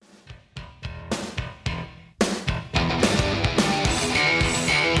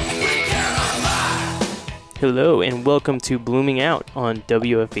Hello and welcome to Blooming Out on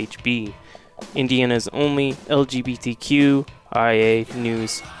WFHB, Indiana's only LGBTQIA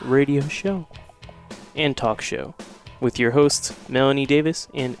news radio show and talk show, with your hosts Melanie Davis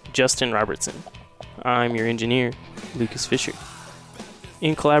and Justin Robertson. I'm your engineer, Lucas Fisher,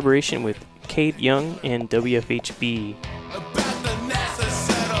 in collaboration with Kate Young and WFHB.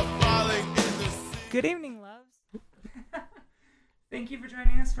 Good evening, loves. Thank you for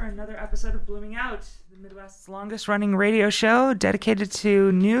joining us for another episode of Blooming Out, the Midwest's longest-running radio show dedicated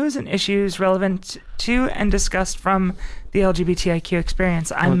to news and issues relevant to and discussed from the LGBTIQ experience.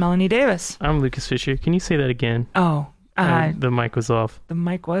 I'm Melanie Davis. I'm Lucas Fisher. Can you say that again? Oh, the mic was off. The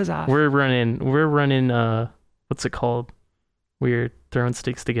mic was off. We're running. What's it called? We're throwing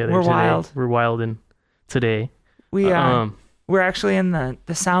sticks together. We're today. wild. We're wilding today. We're actually in the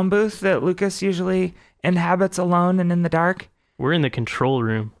sound booth that Lucas usually inhabits alone and in the dark. We're in the control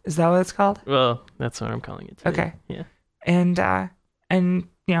room. Is that what it's called? Well, that's what I'm calling it today. Okay. Yeah. And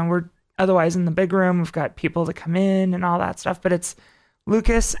you know, we're otherwise in the big room. We've got people to come in and all that stuff, but it's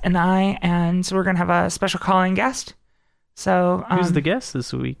Lucas and I, and so we're going to have a special calling guest. So who's the guest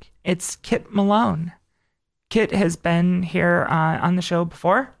this week? It's Kit Malone. Kit has been here on the show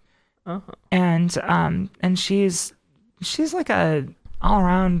before. Uh-huh. And she's like a all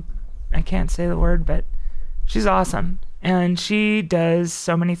around, I can't say the word, but she's awesome. And she does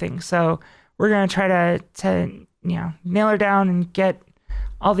so many things. So we're going to try to nail her down and get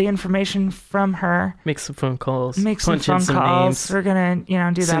all the information from her. Make some phone calls. Names. We're going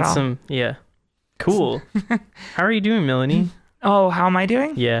to, do that all. Yeah. Cool. How are you doing, Melanie? Oh, how am I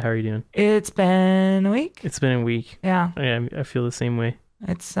doing? Yeah, how are you doing? It's been a week. It's been a week. Yeah. I feel the same way.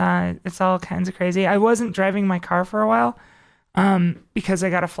 It's all kinds of crazy. I wasn't driving my car for a while because I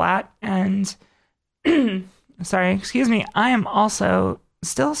got a flat and... Sorry, excuse me. I am also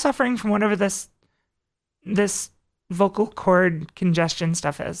still suffering from whatever this vocal cord congestion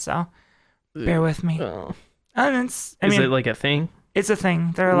stuff is. So bear with me. Oh. And is it like a thing? It's a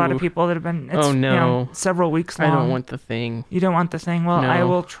thing. There are a lot of people that have been. Oh no! Several weeks long. I don't want the thing. You don't want the thing. Well, no. I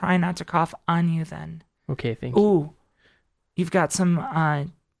will try not to cough on you then. Okay, thank you. Ooh, you've got some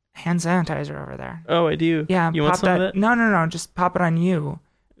hand sanitizer over there. Oh, I do. Yeah, you want some of that? No. Just pop it on you.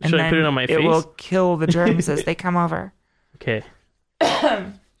 Should I put it on my face? It will kill the germs as they come over. Okay.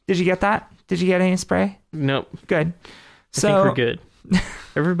 Did you get that? Did you get any spray? Nope. Good. I think we're good.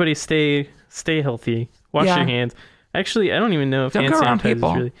 Everybody stay healthy. Wash your hands. Actually, I don't even know if hand sanitizer is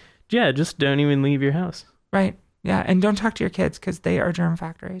really... Yeah, just don't even leave your house. Right. Yeah, and don't talk to your kids because they are germ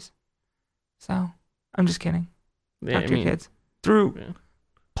factories. So, I'm just kidding. Talk to your kids. Through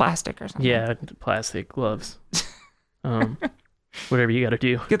plastic or something. Yeah, plastic, gloves. Whatever you got to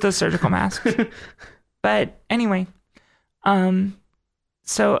do. Get those surgical masks. But anyway,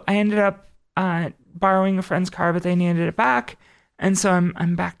 so I ended up borrowing a friend's car, but they needed it back, and so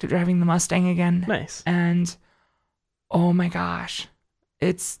I'm back to driving the Mustang again. Nice. And oh my gosh,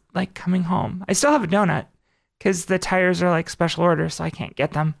 it's like coming home. I still have a donut because the tires are like special order, so I can't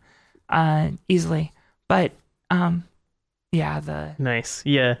get them easily. But nice.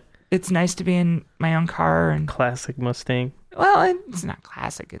 Yeah. It's nice to be in my own car and classic Mustang. Well, it's not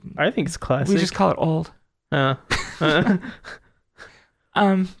classic. I think it's classic. We just call it old. But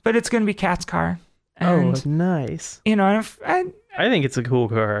it's going to be Kat's car. And, nice. You know, I think it's a cool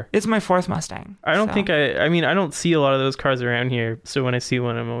car. It's my fourth Mustang. I don't see a lot of those cars around here. So when I see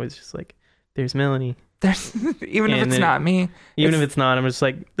one, I'm always just like, there's Melanie. Even if it's not me. If it's not, I'm just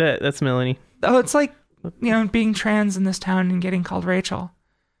like, that's Melanie. Oh, it's like, being trans in this town and getting called Rachel.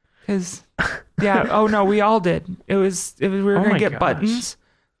 Because, oh no, we all did. We were going to get buttons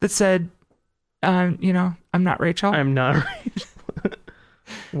that said, I'm not Rachel. I'm not Rachel.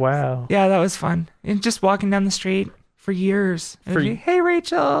 Wow. Yeah, that was fun. And just walking down the street for years. Hey,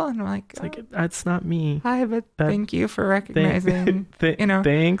 Rachel. And I'm like, that's not me. Hi, but thank you for recognizing,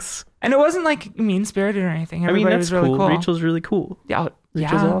 Thanks. And it wasn't like mean-spirited or anything. Everybody was really cool. Rachel's really cool. Yeah.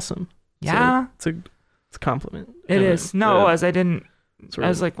 Rachel's awesome. Yeah. So it's a compliment. It is. No, it was. I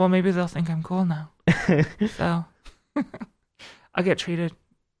was like, well, maybe they'll think I'm cool now. So I'll get treated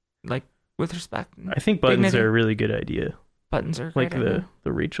like with respect. I think buttons are a really good idea. Buttons are like the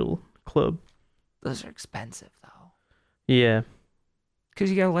Rachel Club. Those are expensive though. Yeah. Because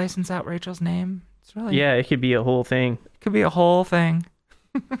you gotta license out Rachel's name. It's really it could be a whole thing. It could be a whole thing.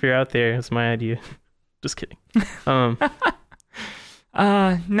 If you're out there, it's my idea. Just kidding.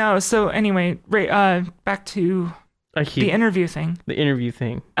 No. So anyway, back to the interview thing. The interview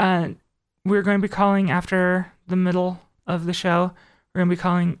thing. We're going to be calling after the middle of the show. We're going to be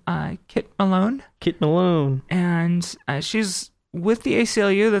calling Kit Malone. Kit Malone. And she's with the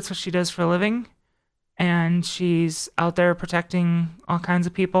ACLU. That's what she does for a living. and she's out there protecting all kinds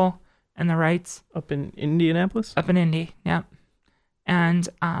of people and their rights. Up in Indianapolis? Up in Indy, yeah. And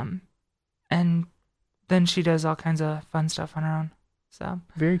then she does all kinds of fun stuff on her own. So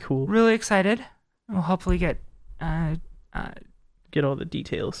very cool. Really excited. We'll hopefully get all the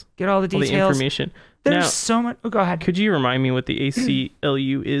details. All the information. There's so much. Oh, go ahead. Could you remind me what the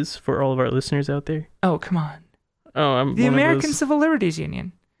ACLU is for all of our listeners out there? Oh, come on. Oh, I'm the American Civil Liberties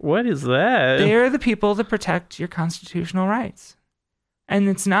Union. What is that? They are the people that protect your constitutional rights. And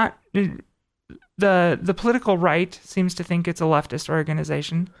it's not the political right seems to think it's a leftist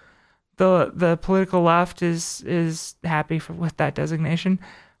organization. The political left is happy with that designation.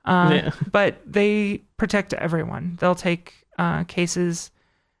 But they protect everyone. They'll take cases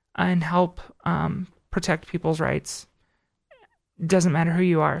and help protect people's rights. Doesn't matter who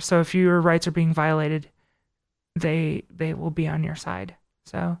you are. So if your rights are being violated, they will be on your side.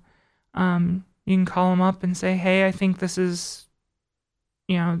 So you can call them up and say, hey, I think this is,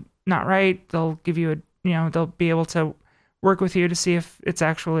 not right. They'll give you they'll be able to work with you to see if it's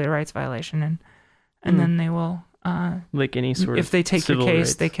actually a rights violation. And then they will, like any sort of if they take your case,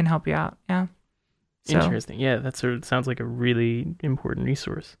 rights. They can help you out. Yeah. So, interesting. Yeah. That sounds like a really important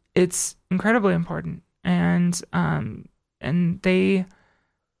resource. It's incredibly important. And they've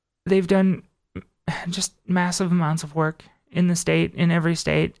done just massive amounts of work in the state, in every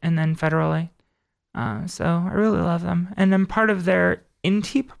state, and then federally. So I really love them. And I'm part of their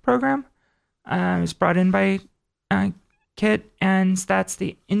INTEEP program. I was brought in by Kit, and that's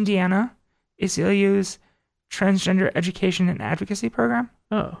the Indiana ACLU's Transgender Education and Advocacy Program.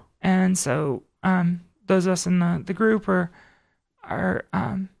 Oh. And so those of us in the group are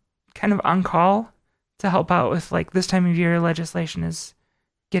kind of on call to help out with, like, this time of year legislation is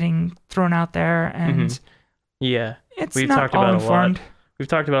getting thrown out there, and yeah, it's we've not talked all about informed. A lot. We've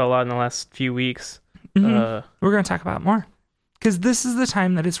talked about a lot in the last few weeks. We're going to talk about more because this is the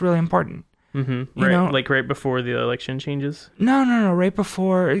time that it's really important. Right before the election changes. No, right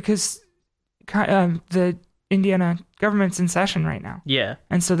before, because the Indiana government's in session right now. Yeah,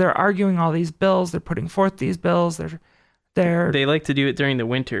 and so they're arguing all these bills. They're putting forth these bills. They like to do it during the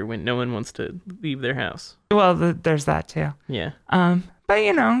winter when no one wants to leave their house. Well, there's that too. Yeah.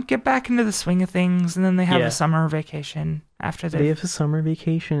 But get back into the swing of things, and then they have a summer vacation after they have a summer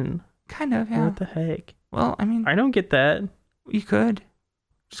vacation. Kind of, yeah. What the heck? Well, I mean, I don't get that. You could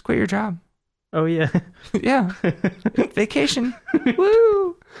just quit your job. Oh yeah. Yeah. Vacation.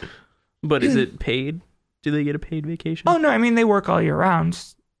 Woo. But is it paid? Do they get a paid vacation? Oh no, I mean they work all year round.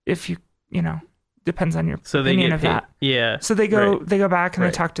 If you depends on your opinion of that. Yeah. So they go back and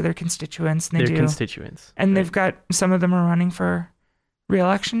they talk to their constituents, and and they've got, some of them are running for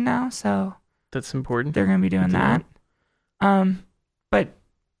re-election now, so that's important. They're going to be doing that. But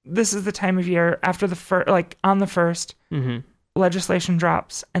this is the time of year after the first, like on the 1st, legislation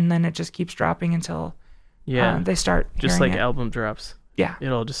drops, and then it just keeps dropping until they start just like it. Album drops. Yeah. It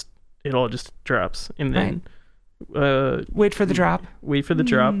all just drops, and then wait for the drop.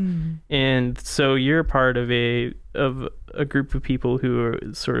 And so you're part of a group of people who are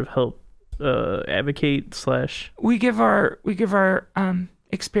sort of help advocate / we give our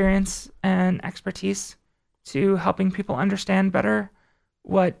experience and expertise to helping people understand better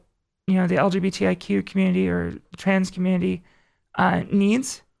what the LGBTIQ community or the trans community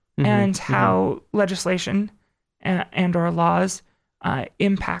needs, and how legislation and or laws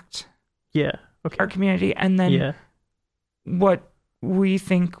impact our community, and then what we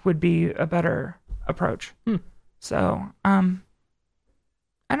think would be a better approach. So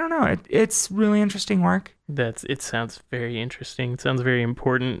I don't know, it's really interesting work. It sounds very interesting. It sounds very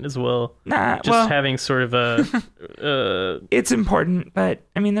important as well. Having sort of a it's important, but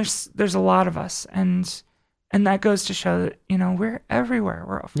I mean there's a lot of us, and that goes to show that we're everywhere.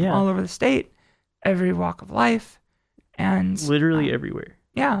 We're from all over the state, every walk of life, and literally everywhere.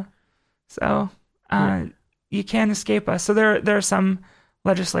 Yeah. So you can't escape us. So there are some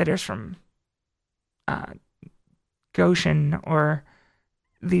legislators from Goshen or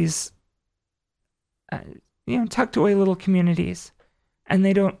these tucked away little communities, and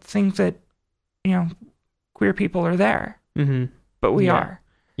they don't think that queer people are there, but we are.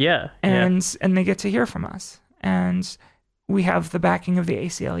 And they get to hear from us, and we have the backing of the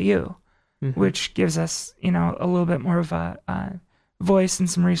ACLU, which gives us a little bit more of a voice and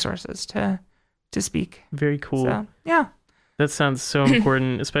some resources to speak. Very cool. So, yeah, that sounds so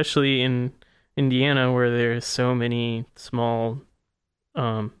important, especially in Indiana, where there's so many small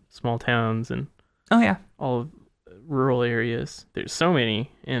towns and all rural areas. There's so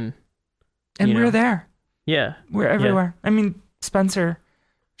many, and we're there. Yeah, we're everywhere. I mean, Spencer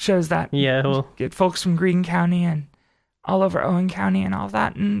shows that. Yeah, well, Get folks from Greene County and all over Owen County and all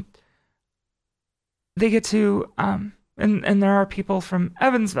that, and they get to and there are people from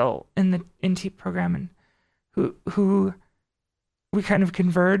Evansville in the INTEEP program and who we kind of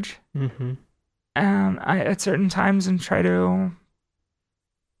converge at certain times and try to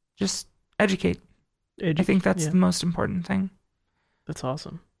just educate. I think that's the most important thing. That's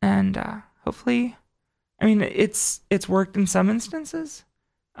awesome. And hopefully, I mean, it's worked in some instances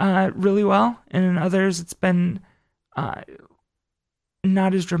really well, and in others it's been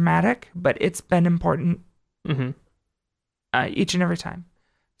not as dramatic, but it's been important each and every time.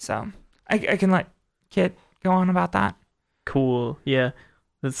 So I can let Kit go on about that. Cool. Yeah,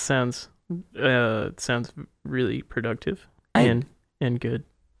 that sounds really productive and good.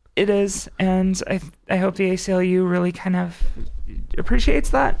 It is, and I hope the ACLU really kind of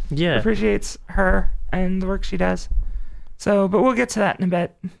appreciates that. Yeah, appreciates her and the work she does. So, but we'll get to that in a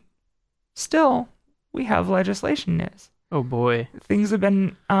bit. Still, we have legislation news. Oh boy, things have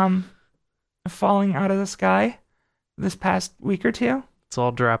been falling out of the sky this past week or two. It's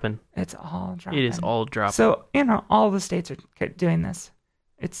all dropping. It is all dropping. So, all the states are doing this.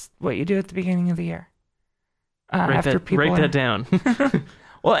 It's what you do at the beginning of the year. Write that down.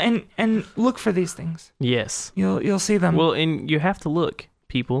 Well, and look for these things. Yes. You'll see them. Well, and you have to look.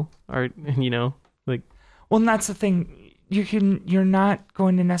 People are, like. Well, and that's the thing. You're not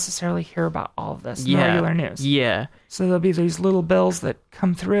going to necessarily hear about all of this in regular news. Yeah. So there'll be these little bills that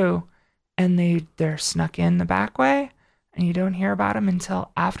come through, and they're snuck in the back way, and you don't hear about them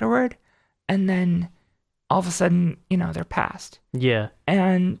until afterward, and then all of a sudden, they're passed. Yeah.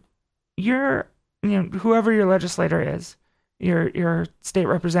 And whoever your legislator is, your state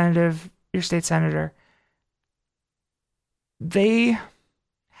representative, your state senator, they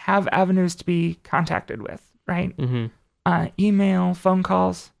have avenues to be contacted with, right? Email, phone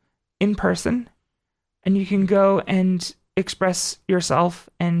calls, in person, and you can go and express yourself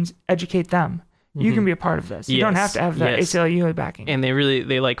and educate them. You can be a part of this. You don't have to have the ACLU backing. And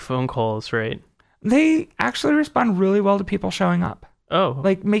they like phone calls, right? They actually respond really well to people showing up. Oh.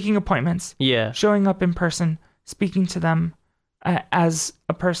 Like making appointments. Yeah. Showing up in person, speaking to them as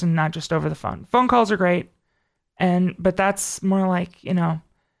a person, not just over the phone. Phone calls are great, but that's more like,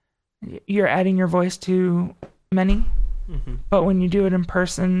 you're adding your voice to many. But when you do it in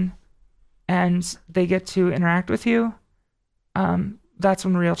person and they get to interact with you, that's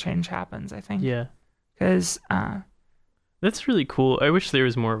when real change happens, I think. Yeah. Because that's really cool. I wish there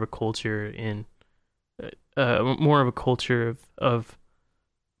was more of a culture of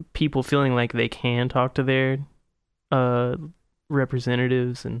people feeling like they can talk to their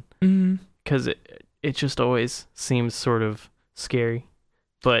representatives, and because it just always seems sort of scary,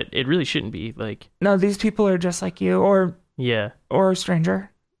 but it really shouldn't be. Like, no, these people are just like you, or a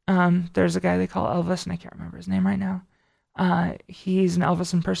stranger. There's a guy they call Elvis, and I can't remember his name right now. He's an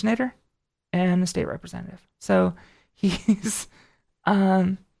Elvis impersonator and a state representative. So he's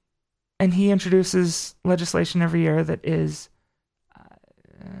and he introduces legislation every year that is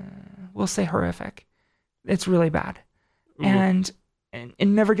we'll say horrific. It's really bad. And it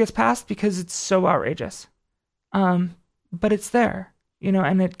never gets passed because it's so outrageous. But it's there,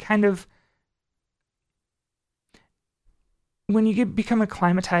 and it kind of, when you become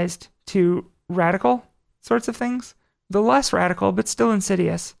acclimatized to radical sorts of things, the less radical but still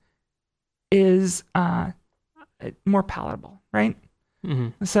insidious is more palatable, right?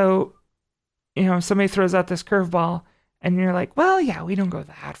 So, somebody throws out this curveball and you're like, well, yeah, we don't go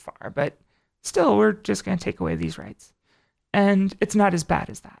that far, but still, we're just going to take away these rights. And it's not as bad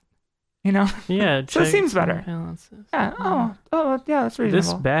as that, Yeah. So it seems better. Balances. Yeah. Oh, yeah, that's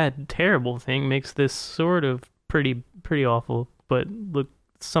reasonable. This bad, terrible thing makes this sort of pretty awful, but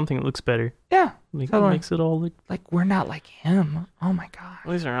something that looks better. Yeah. Totally. It makes it all look like we're not like him. Oh my god. At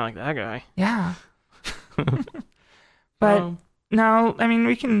least we're not like that guy. Yeah. But no, I mean,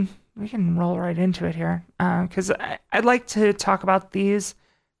 we can roll right into it here, because I'd like to talk about these.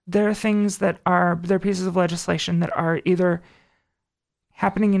 There are things they're pieces of legislation that are either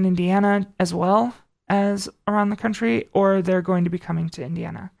happening in Indiana as well as around the country, or they're going to be coming to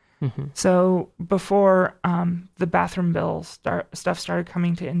Indiana. So before the bathroom bill stuff started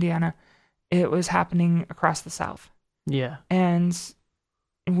coming to Indiana, it was happening across the South. Yeah. And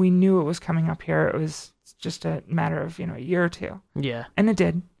we knew it was coming up here. It was just a matter of, a year or two. Yeah. And it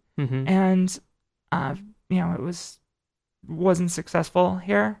did. And, it wasn't successful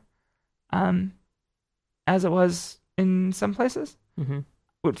here, as it was in some places.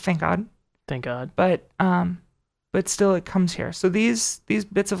 Thank God. Thank God. But still it comes here. So these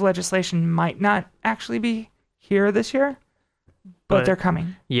bits of legislation might not actually be here this year, but they're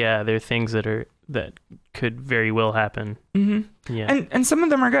coming. Yeah, there are things that could very well happen. Mm-hmm. Yeah. And some of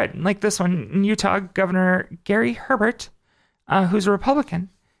them are good. Like this one in Utah, Governor Gary Herbert, who's a Republican,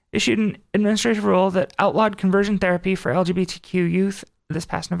 issued an administrative rule that outlawed conversion therapy for LGBTQ youth this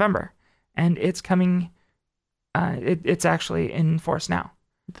past November. And it's coming, it's actually in force now.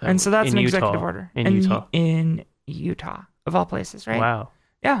 And so that's an executive order. In Utah, of all places, right? Wow.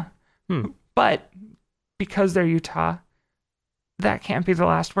 Yeah. But because they're Utah, that can't be the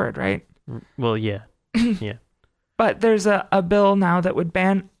last word, right? Well, yeah. Yeah. But there's a bill now that would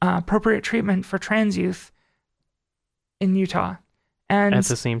ban appropriate treatment for trans youth in Utah. And at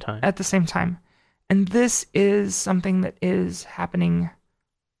the same time. And this is something that is happening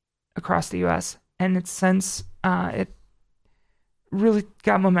across the U.S. And it's since it really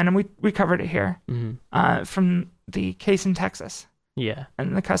got momentum. We covered it here from the case in Texas. Yeah.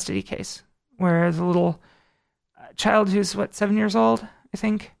 And the custody case, where the little child who's 7 years old, I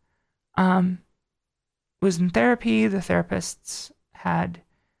think, was in therapy. The therapists had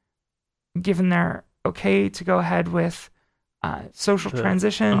given their okay to go ahead with social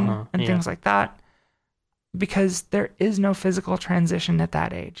transition and things like that, because there is no physical transition at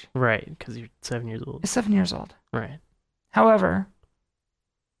that age. Right, because you're 7 years old. It's 7 years old. Right. However,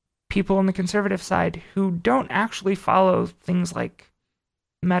 people on the conservative side who don't actually follow things like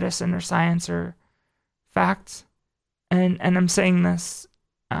medicine or science or facts, and I'm saying this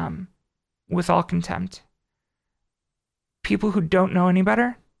with all contempt, people who don't know any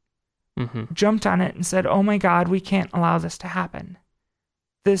better jumped on it and said, oh my God, we can't allow this to happen.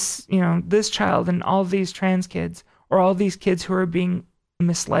 This child and all these trans kids, or all these kids who are being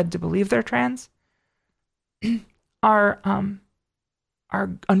misled to believe they're trans, are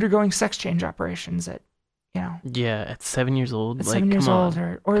undergoing sex change operations at, at 7 years old. At 7 years old,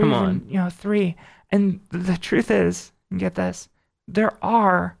 or even 3. And the truth is, and get this, there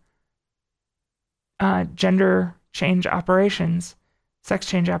are gender change operations, sex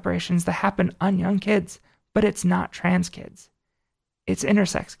change operations that happen on young kids, but it's not trans kids. It's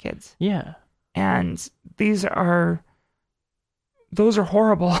intersex kids. Yeah. And those are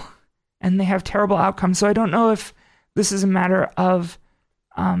horrible, and they have terrible outcomes. So I don't know if this is a matter of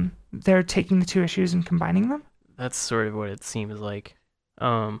they're taking the two issues and combining them. That's sort of what it seems like.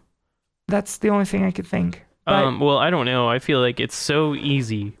 That's the only thing I could think. Well, I don't know. I feel like it's so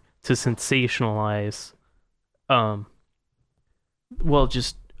easy to sensationalize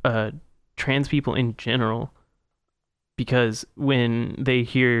just trans people in general, because when they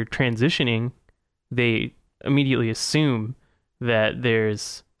hear transitioning, they immediately assume that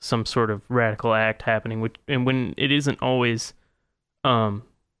there's some sort of radical act happening, and when it isn't always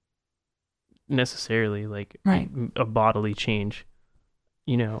necessarily like a bodily change,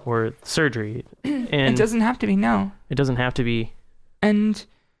 or surgery. And it doesn't have to be. No, it doesn't have to be. And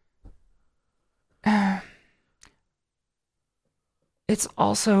it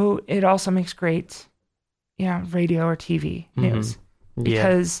also makes great, radio or TV news,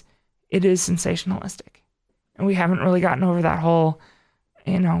 because it is sensationalistic, and we haven't really gotten over that whole,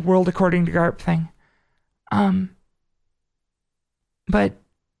 world according to Garp thing. But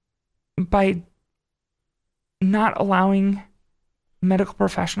by not allowing medical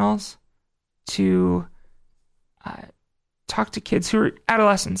professionals to talk to kids who are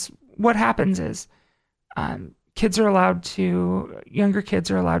adolescents, what happens is younger kids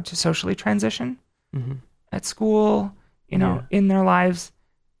are allowed to socially transition at school, in their lives.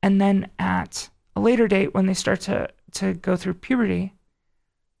 And then at a later date, when they start to go through puberty,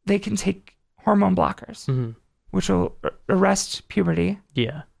 they can take hormone blockers, which will arrest puberty.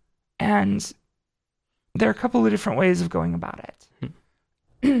 Yeah. And there are a couple of different ways of going about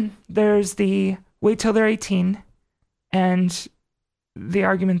it. There's the wait till they're 18, and the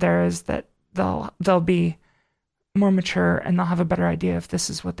argument there is that they'll be more mature and they'll have a better idea if this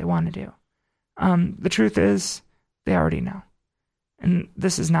is what they want to do. The truth is, they already know. And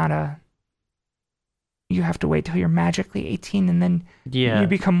this is not you have to wait till you're magically 18 and then you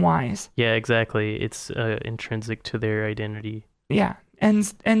become wise. Yeah, exactly. It's intrinsic to their identity. Yeah.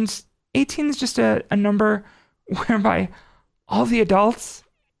 And 18 is just a number whereby all the adults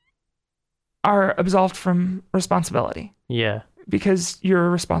are absolved from responsibility. Yeah. Because you're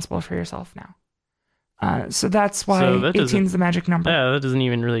responsible for yourself now. So that's why 18 is the magic number. Yeah, that doesn't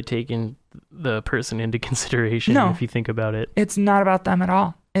even really take the person into consideration if you think about it. It's not about them at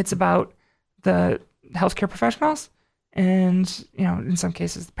all. It's about the healthcare professionals and, in some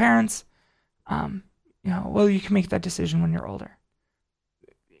cases, the parents. You can make that decision when you're older.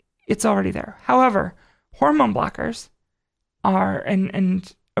 It's already there. However, hormone blockers are,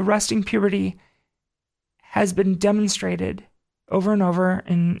 and arresting puberty has been demonstrated over and over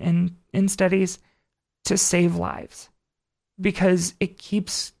in studies to save lives, because it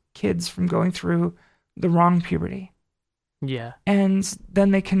keeps kids from going through the wrong puberty. Yeah. And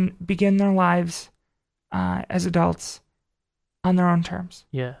then they can begin their lives as adults on their own terms.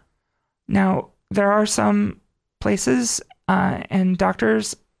 Yeah. Now, there are some places and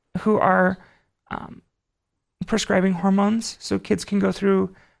doctors who are prescribing hormones so kids can go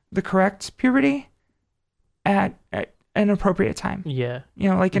through the correct puberty at an appropriate time. Yeah.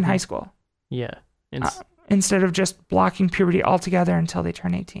 Like in high school. Yeah. Instead of just blocking puberty altogether until they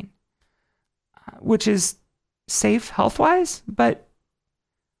turn 18. Which is safe health-wise, but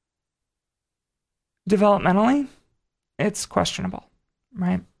developmentally, it's questionable,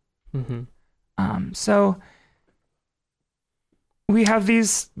 right? Mm-hmm. So we have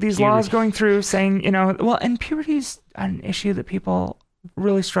these laws going through saying, and puberty's an issue that people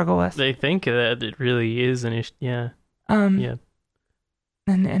really struggle with. They think that it really is an issue. Yeah. Yeah.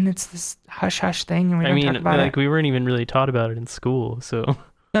 And it's this hush-hush thing, and we don't talk about it. We weren't even really taught about it in school, so...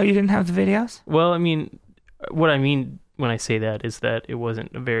 No, you didn't have the videos? Well, what I mean when I say that is that it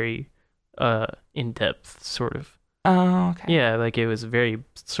wasn't a very in-depth sort of... Oh, okay. Yeah, it was very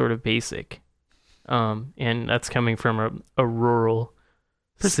sort of basic. And that's coming from a rural...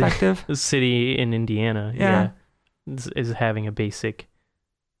 perspective. City in Indiana. Yeah. Is having a basic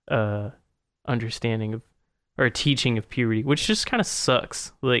understanding of... or a teaching of puberty, which just kind of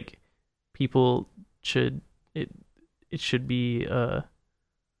sucks. People should... It should be...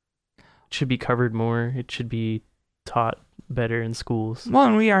 should be covered more. It should be taught better in schools. Well,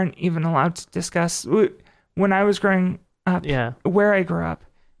 and we aren't even allowed to discuss. When I was growing up, where I grew up,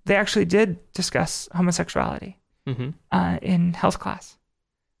 they actually did discuss homosexuality in health class,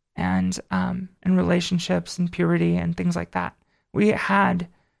 and relationships and puberty and things like that. We had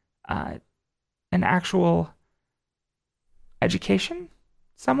an actual education,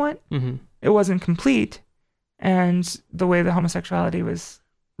 somewhat. Mm-hmm. It wasn't complete, and the way the homosexuality was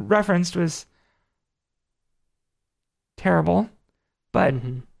referenced was terrible, but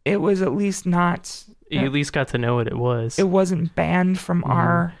it was at least not... You at least got to know what it was. It wasn't banned from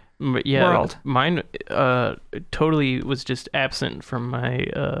our world. Mine totally was just absent from my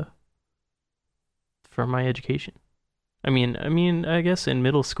education. I guess in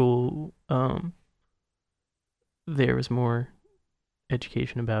middle school there was more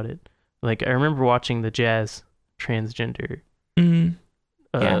education about it. I remember watching the Jazz transgender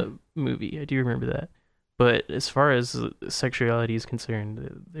movie. I do remember that. But as far as sexuality is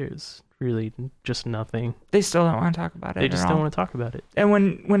concerned, there's really just nothing. They still don't want to talk about it. They just don't want to talk about it. And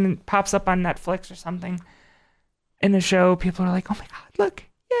when it pops up on Netflix or something in a show, people are like, "Oh my God, look,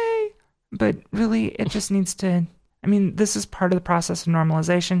 yay!" But really, it just needs to. This is part of the process of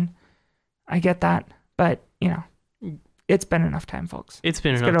normalization. I get that, but it's been enough time, folks. It's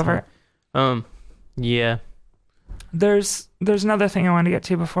been Let's enough get over time. Yeah. There's another thing I want to get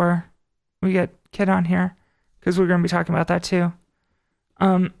to before we get Kid on here, because we're going to be talking about that too.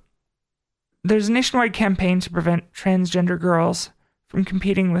 There's a nationwide campaign to prevent transgender girls from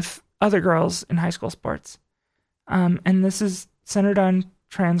competing with other girls in high school sports. And this is centered on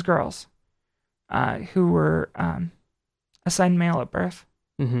trans girls who were assigned male at birth.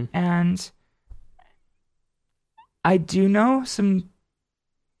 Mm-hmm. And I do know some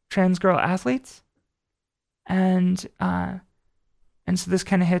trans girl athletes. And so this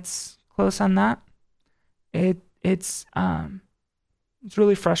kind of hits close on that. It's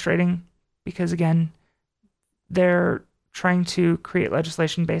really frustrating because, again, they're trying to create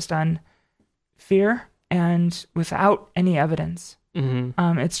legislation based on fear and without any evidence.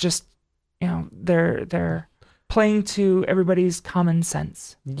 Mm-hmm. It's just, they're playing to everybody's common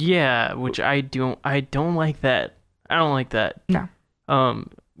sense. Yeah, which I don't like that. I don't like that. No.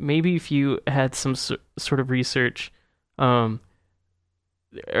 Maybe if you had some sort of research, or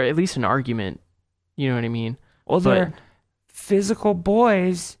at least an argument, you know what I mean? Well, they're physical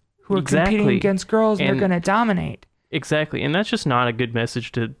boys who are competing against girls, and they're going to dominate. Exactly, and that's just not a good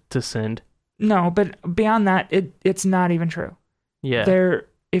message to send. No, but beyond that, it's not even true. Yeah.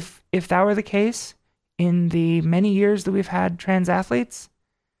 If that were the case, in the many years that we've had trans athletes,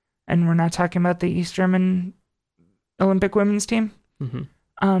 and we're not talking about the East German Olympic women's team,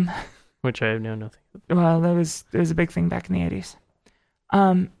 which I know nothing about. Well, there was a big thing back in the 80s.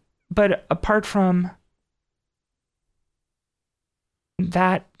 But apart from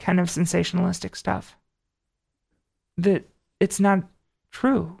that kind of sensationalistic stuff, that it's not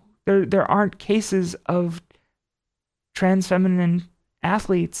true. There aren't cases of trans feminine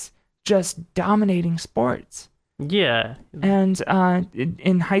athletes just dominating sports. Yeah. And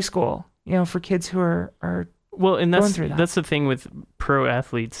in high school, for kids who are Well, and going through that. that's the thing with pro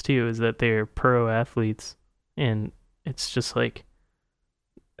athletes too, is that they're pro athletes, and it's just like,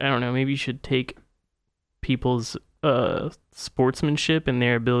 I don't know, maybe you should take people's sportsmanship and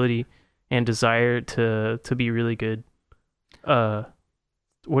their ability and desire to be really good,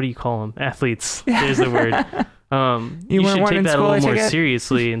 what do you call them? Athletes. There's the word. You should take that a little more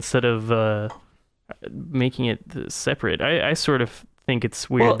seriously instead of making it separate. I sort of think it's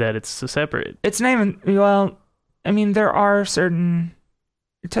weird that it's so separate. It's not even, well, I mean, there are certain,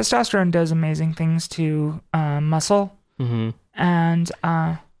 testosterone does amazing things to muscle and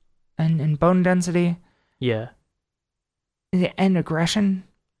bone density. Yeah. And aggression.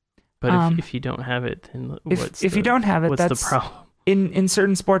 But if you don't have it, then if you don't have it, what's the problem? In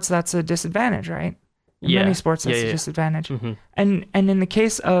certain sports, that's a disadvantage, right? In many sports, that's a disadvantage. Mm-hmm. And in the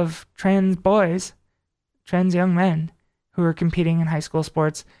case of trans young men who are competing in high school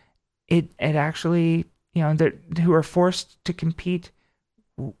sports, it actually, who are forced to compete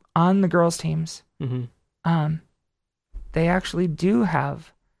on the girls' teams, they actually do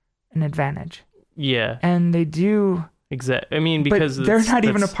have an advantage. Yeah. And they do. Exactly. I mean, because they're not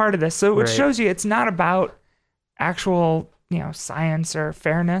even a part of this. So it shows you it's not about actual, science or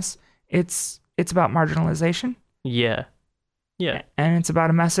fairness. It's about marginalization. Yeah. Yeah. And it's about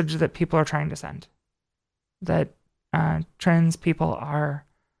a message that people are trying to send. That trans people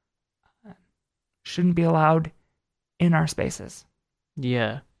shouldn't be allowed in our spaces.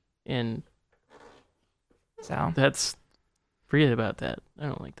 Yeah. And so forget about that. I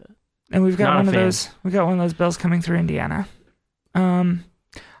don't like that. And we've got one of those bills coming through Indiana.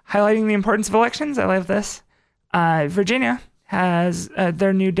 Highlighting the importance of elections. I love this. Virginia has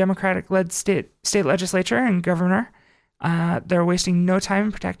their new Democratic-led state legislature and governor. They're wasting no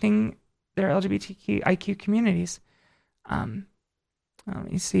time protecting their LGBTQ communities.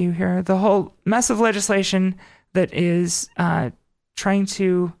 Let me see here. The whole mess of legislation that is trying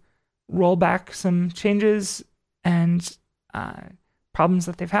to roll back some changes and problems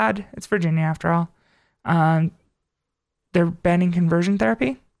that they've had. It's Virginia, after all. They're banning conversion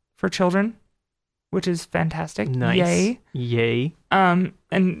therapy for children, which is fantastic. Nice. Yay. And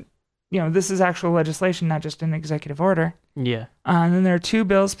this is actual legislation, not just an executive order. Yeah. And then there are two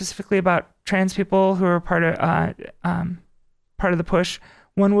bills specifically about trans people who are part of the push.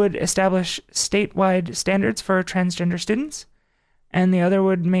 One would establish statewide standards for transgender students, and the other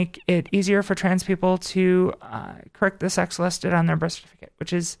would make it easier for trans people to correct the sex listed on their birth certificate,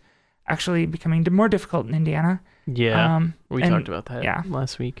 which is actually becoming more difficult in Indiana. Yeah, we talked about that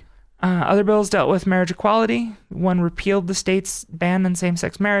last week. Other bills dealt with marriage equality. One repealed the state's ban on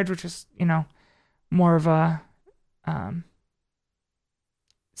same-sex marriage, which is, more of a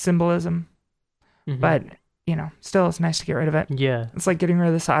symbolism. Mm-hmm. But, still it's nice to get rid of it. Yeah. It's like getting rid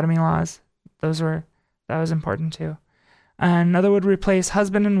of the sodomy laws. That was important too. Another would replace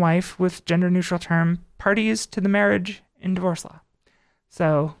husband and wife with gender-neutral term parties to the marriage in divorce law.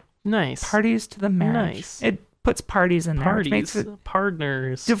 So nice. Parties to the marriage. Nice. It puts parties in there. Parties, which makes it,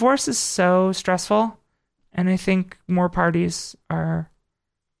 partners. Divorce is so stressful, and I think more parties are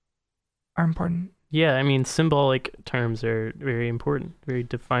important. Yeah, I mean, symbolic terms are very important, very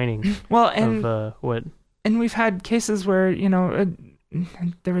defining. Well, and of what. And we've had cases where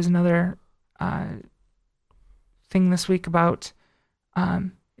there was another thing this week about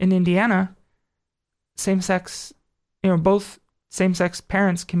in Indiana, same-sex, both same-sex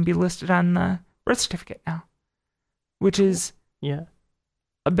parents can be listed on the birth certificate now, which is a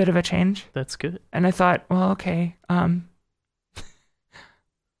bit of a change. That's good. And I thought, well, okay,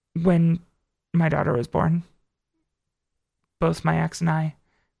 when my daughter was born, both my ex and I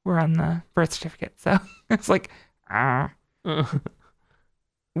were on the birth certificate, so it's like,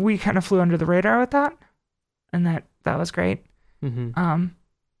 we kind of flew under the radar with that, and that was great. Mm-hmm.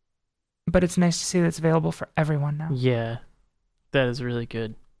 But it's nice to see that it's available for everyone now. Yeah, that is really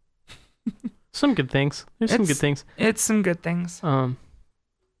good. Some good things. There's some good things. It's some good things.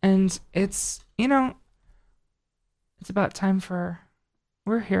 And it's, it's about time for,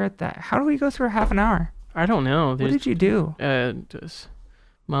 we're here at that. How do we go through a half an hour? I don't know. What did you do? Just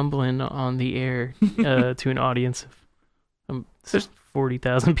mumbling on the air to an audience of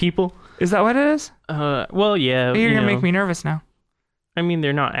 40,000 people. Is that what it is? Well, yeah. You're going to make me nervous now. I mean,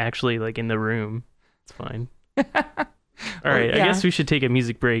 they're not actually in the room. It's fine. All right, I guess we should take a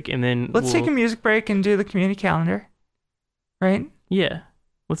music break and then let's take a music break and do the community calendar. Right? Yeah.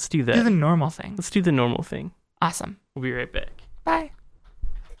 Let's do that. Do the normal thing. Let's do the normal thing. Awesome. We'll be right back. Bye.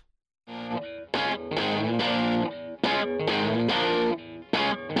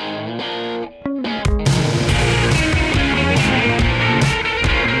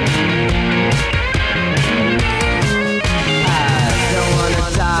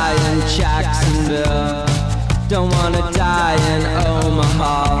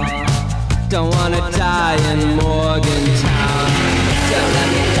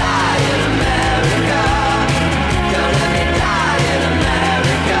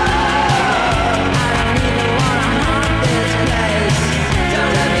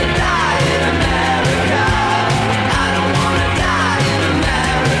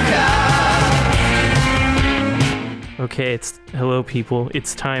 Okay, hello people.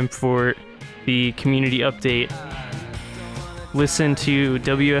 It's time for the community update. Listen to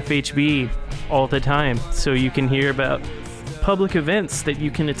WFHB all the time so you can hear about public events that you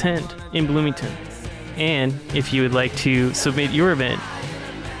can attend in Bloomington. And if you would like to submit your event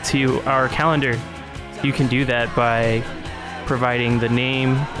to our calendar, you can do that by providing the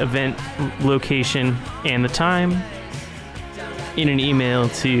name, event location, and the time in an email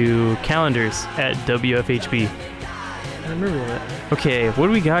to calendars@WFHB. I remember that. Okay, what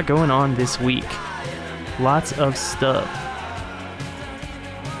do we got going on this week? Lots of stuff.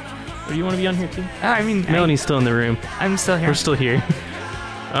 Or do you want to be on here too? Melanie's still in the room. I'm still here. We're still here.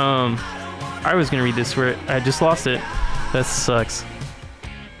 I was gonna read this where I just lost it. That sucks.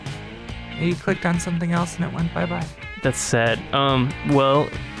 You clicked on something else and it went bye-bye. That's sad. Well,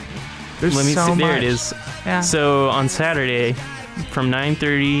 There's let me so see. There much. it is. Yeah. So on Saturday, from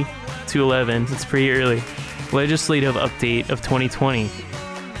 9:30 to 11, it's pretty early. Legislative update of 2020.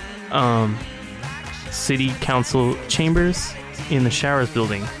 City Council chambers in the Showers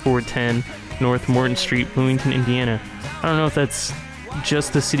Building, 410 North Morton Street, Bloomington, Indiana. I don't know if that's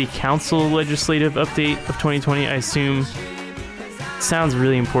just the City Council legislative update of 2020. I assume it sounds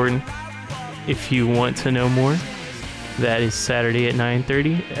really important. If you want to know more, that is Saturday at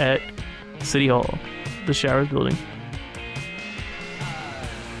 9:30 at City Hall, the Showers Building.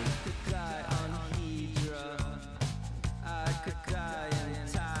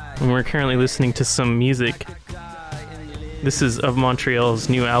 And we're currently listening to some music. This is of Montreal's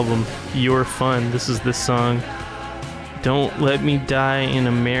new album, You're Fun. This is the song, Don't Let Me Die in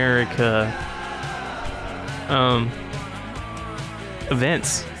America.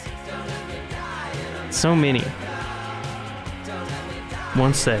 Events. So many.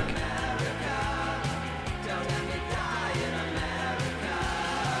 One sec.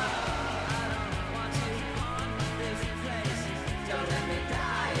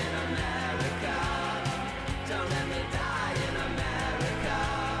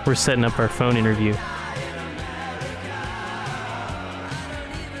 We're setting up our phone interview.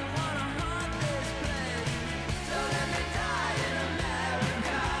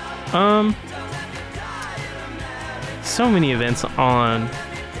 So many events on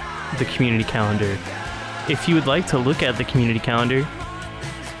the community calendar. If you would like to look at the community calendar,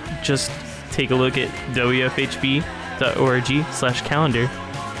 just take a look at wfhb.org/calendar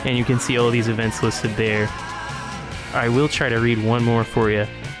and you can see all these events listed there. I will try to read one more for you,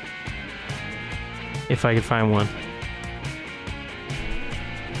 if I could find one.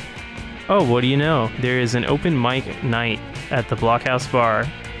 Oh, what do you know? There is an open mic night at the Blockhouse Bar,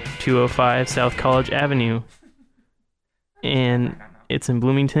 205 South College Avenue. And it's in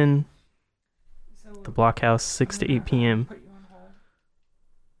Bloomington, the Blockhouse, 6 to 8 p.m.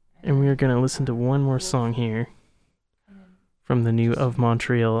 And we are going to listen to one more song here from the new Of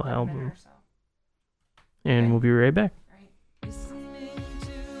Montreal album. And we'll be right back.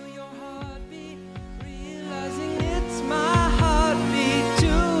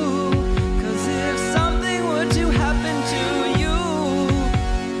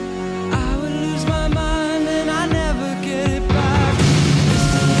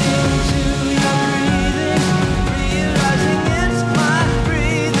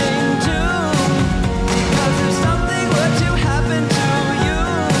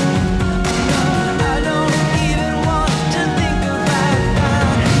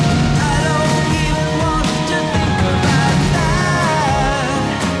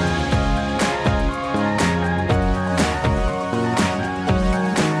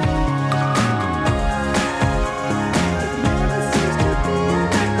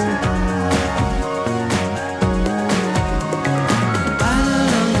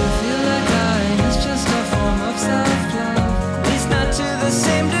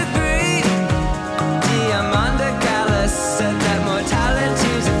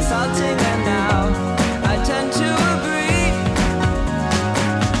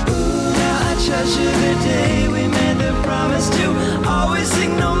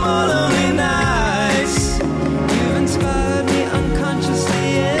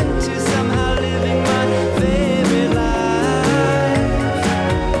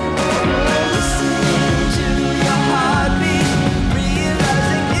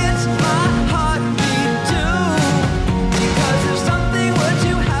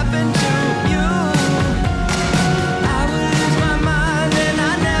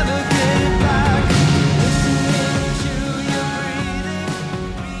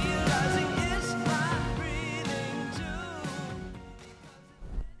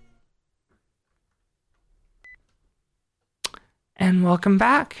 And welcome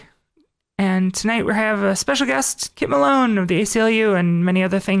back. And tonight we have a special guest, Kit Malone of the ACLU and many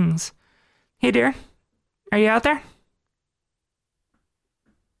other things. Hey, dear. Are you out there?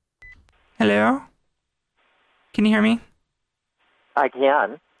 Hello? Can you hear me? I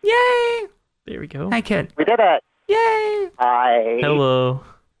can. Yay! There we go. Hi, Kit. We did it. Yay! Hi. Hello.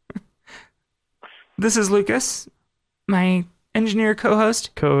 This is Lucas, my engineer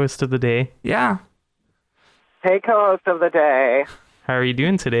co-host. Co-host of the day. Yeah. Hey, co-host of the day. How are you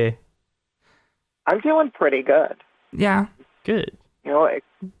doing today? I'm doing pretty good. Yeah. Good. You know,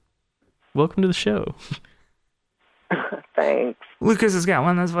 Welcome to the show. thanks. Lucas has got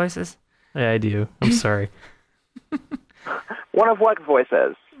one of those voices. Yeah, I do. I'm sorry. One of what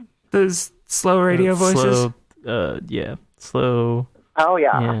voices? Those slow radio voices. Slow, slow. Oh,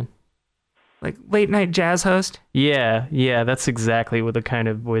 yeah. Yeah. Like late night jazz host. Yeah, that's exactly what the kind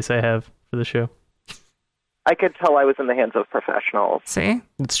of voice I have for the show. I could tell I was in the hands of professionals. See?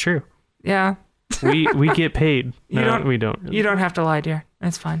 It's true. Yeah. We get paid. You No, don't- we don't. Really. You don't have to lie, dear.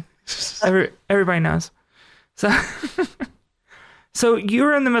 It's fine. Everybody knows. So, so you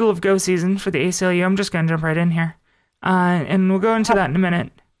were in the middle of go season for the ACLU. I'm just going to jump right in here. And we'll go into that in a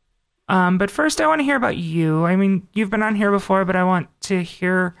minute. But first, I want to hear about you. I mean, you've been on here before, but I want to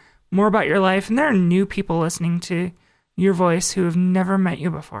hear more about your life. And there are new people listening to your voice who have never met you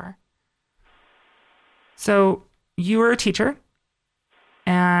before. So you were a teacher,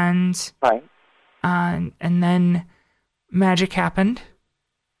 and Right. and then magic happened,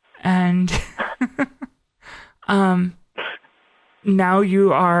 and now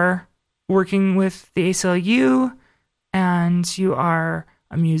you are working with the ACLU, and you are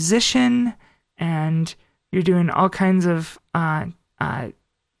a musician, and you're doing all kinds of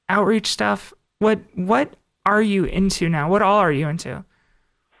outreach stuff. What are you into now? What all are you into?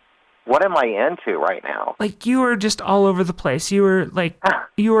 What am I into right now? Like, you are just all over the place. You were like,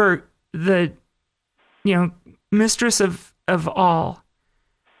 you were the, mistress of all.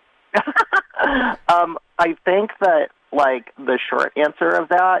 I think that, like, the short answer of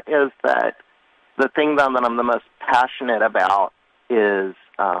that is that the thing that I'm the most passionate about is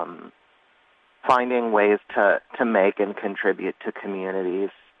finding ways to make and contribute to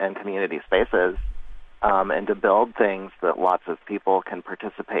communities and community spaces, and to build things that lots of people can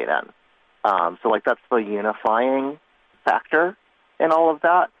participate in. So, like, that's the unifying factor in all of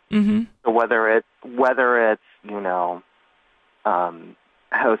that. Mm-hmm. So whether it's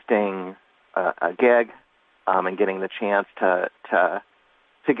hosting a gig and getting the chance to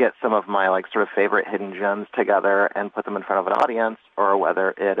get some of my, like, sort of favorite hidden gems together and put them in front of an audience, or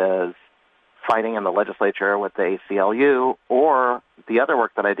whether it is fighting in the legislature with the ACLU, or the other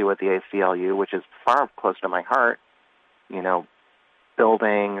work that I do with the ACLU, which is far closer to my heart,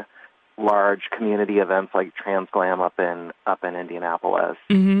 building large community events like Trans Glam up in Indianapolis.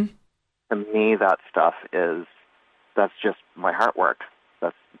 Mm-hmm. To me, that stuff that's just my heart work.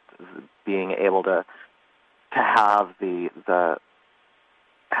 That's being able to have the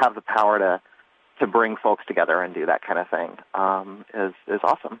power to bring folks together and do that kind of thing is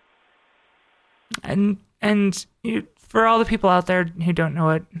awesome. And for all the people out there who don't know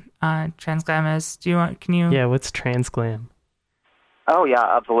what Trans Glam is, can you? Yeah, what's Trans Glam? Oh, yeah,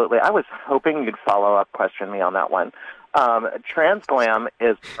 absolutely. I was hoping you'd follow-up question me on that one. Trans Glam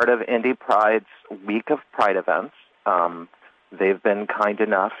is part of Indy Pride's Week of Pride events. They've been kind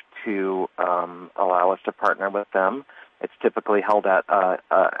enough to allow us to partner with them. It's typically held at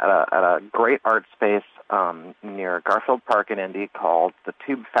a great art space near Garfield Park in Indy called the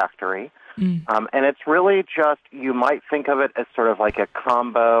Tube Factory. Mm. And it's really just, you might think of it as sort of like a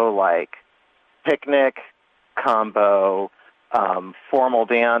combo, like picnic combo, formal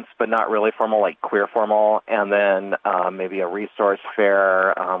dance, but not really formal, like queer formal, and then maybe a resource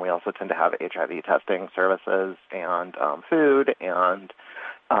fair. We also tend to have HIV testing services and food, and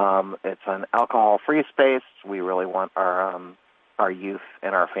it's an alcohol-free space. We really want our youth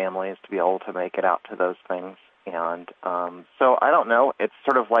and our families to be able to make it out to those things. And so I don't know. It's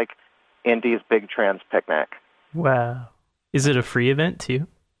sort of like Indy's Big Trans Picnic. Wow. Is it a free event too?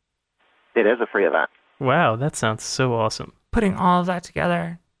 It is a free event. Wow, that sounds so awesome. Putting all of that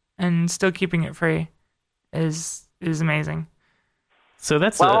together and still keeping it free is amazing. So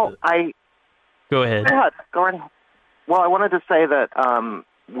that's Well, Go ahead. Go ahead. Well, I wanted to say that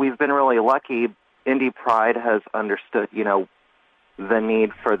we've been really lucky. Indy Pride has understood, the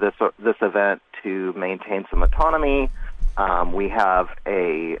need for this event to maintain some autonomy. We have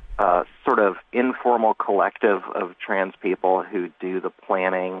a sort of informal collective of trans people who do the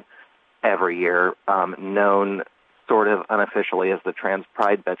planning every year, known sort of unofficially as the Trans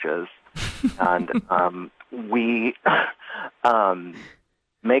Pride Bitches. And we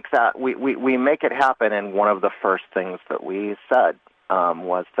make that we make it happen. And one of the first things that we said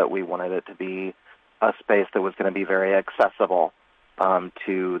was that we wanted it to be a space that was going to be very accessible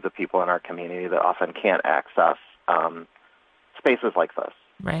to the people in our community that often can't access spaces like this.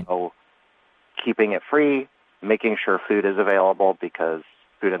 Right. So keeping it free, making sure food is available because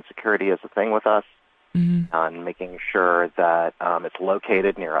food insecurity is a thing with us, and making sure that it's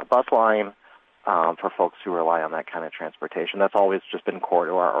located near a bus line for folks who rely on that kind of transportation. That's always just been core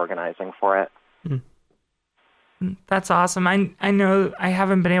to our organizing for it. That's awesome. I know I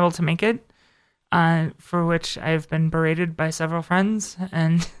haven't been able to make it, for which I've been berated by several friends,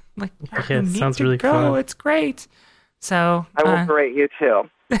 and like, yeah, it sounds really go. fun. It's great. So I will berate you too.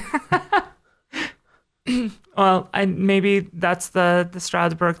 Well, maybe that's the straw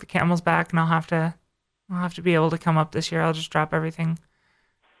that broke the camel's back, and I'll have to be able to come up this year. I'll just drop everything.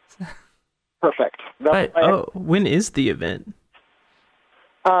 Perfect. When is the event?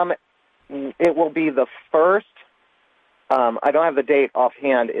 It will be the first. I don't have the date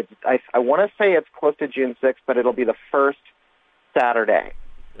offhand. I want to say it's close to June 6th, but it'll be the first Saturday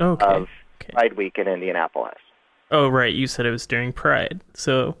of Pride Week in Indianapolis. Oh, right. You said it was during Pride.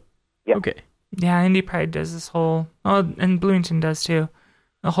 So, yep. Okay. Yeah, Indy Pride does this whole, and Bloomington does too,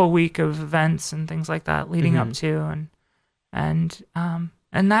 a whole week of events and things like that leading up to, and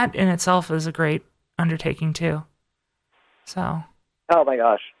that in itself is a great undertaking too. So. Oh my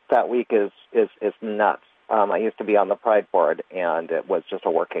gosh, that week is nuts. I used to be on the Pride board, and it was just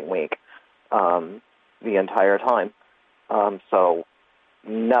a working week the entire time. So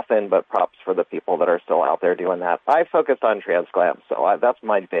nothing but props for the people that are still out there doing that. I focused on Trans Glam, so that's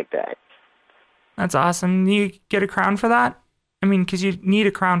my big day. That's awesome. You get a crown for that? I mean, because you need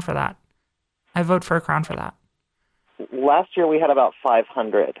a crown for that. I vote for a crown for that. Last year we had about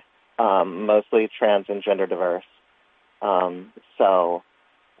 500, mostly trans and gender diverse. So,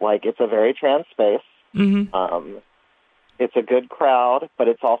 it's a very trans space. It's a good crowd, but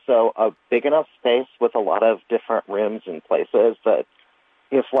it's also a big enough space with a lot of different rooms and places that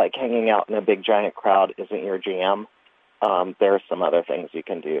if, hanging out in a big, giant crowd isn't your jam, there are some other things you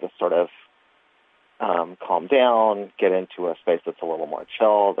can do to sort of calm down, get into a space that's a little more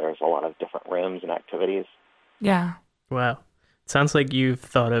chill. There's a lot of different rooms and activities. Yeah. Wow. Sounds like you've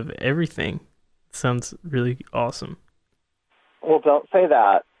thought of everything. Sounds really awesome. Well, don't say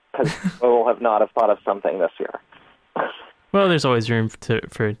that, because we'll not have thought of something this year. Well, there's always room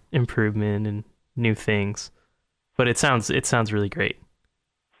for improvement and new things, but it sounds really great.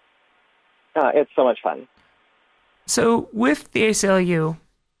 It's so much fun. So with the ACLU,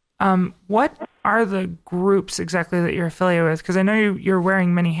 what are the groups exactly that you're affiliated with? Because I know you're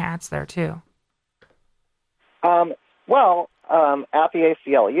wearing many hats there too. At the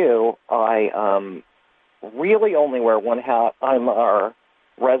ACLU, I really only wear one hat. I'm our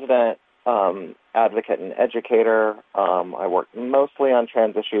resident advocate and educator. I work mostly on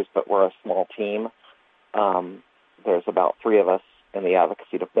trans issues, but we're a small team. There's about three of us in the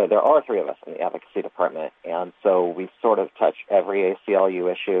advocacy. There are three of us in the advocacy department, and so we sort of touch every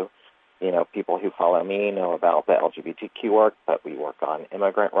ACLU issue. People who follow me know about the LGBTQ work, but we work on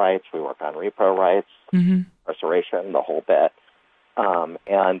immigrant rights, we work on repro rights, incarceration, the whole bit.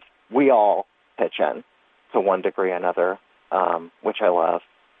 And we all pitch in to one degree or another, which I love.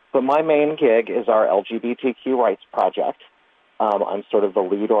 But my main gig is our LGBTQ rights project. I'm sort of the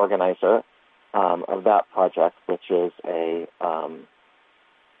lead organizer of that project, which is a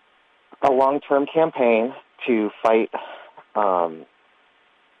long-term campaign to fight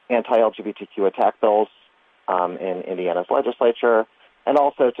anti-LGBTQ attack bills in Indiana's legislature, and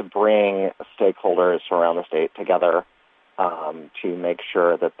also to bring stakeholders from around the state together to make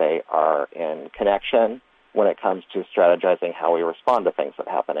sure that they are in connection when it comes to strategizing how we respond to things that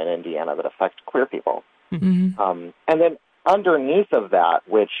happen in Indiana that affect queer people. And then underneath of that,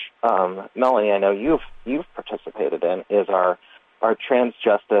 which Melanie, I know you've participated in, is our Trans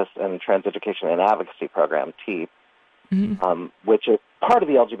Justice and Trans Education and Advocacy Program, TEAP, which is part of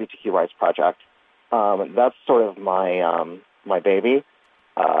the LGBTQ Rights Project. That's sort of my baby.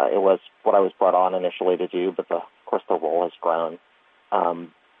 It was what I was brought on initially to do, but of course the role has grown.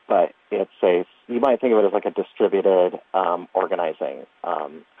 But you might think of it as like a distributed organizing,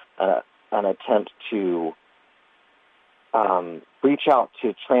 an attempt to reach out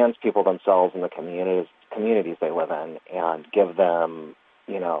to trans people themselves in the communities they live in and give them,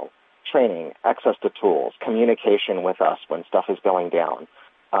 training, access to tools, communication with us when stuff is going down,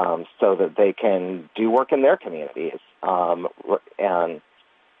 so that they can do work in their communities and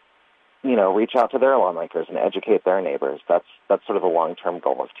reach out to their lawmakers and educate their neighbors. That's sort of the long-term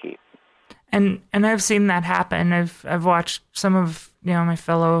goal of TEAP. And I've seen that happen. I've watched some of my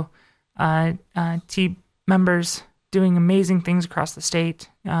fellow T members doing amazing things across the state,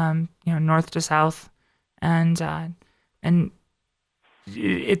 north to south, and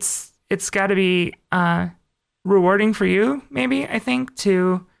it's got to be rewarding for you, maybe, I think,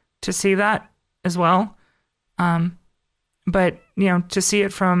 to see that as well. But to see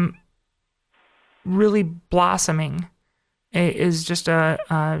it from really blossoming is just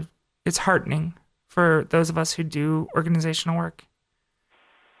it's heartening for those of us who do organizational work.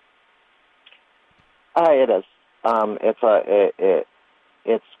 It is.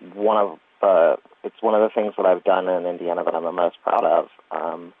 It's one of the things that I've done in Indiana that I'm the most proud of.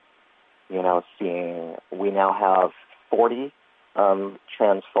 Seeing we now have 40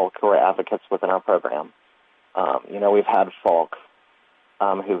 trans folk who are advocates within our program. We've had folk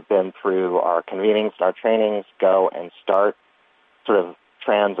who've been through our convenings, our trainings, go and start sort of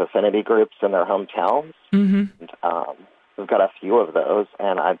trans affinity groups in their hometowns. Mm-hmm. And, we've got a few of those,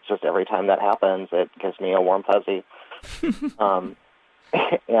 and every time that happens, it gives me a warm fuzzy.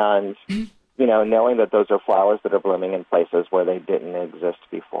 And knowing that those are flowers that are blooming in places where they didn't exist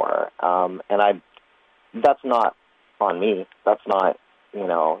before. That's not on me. That's not,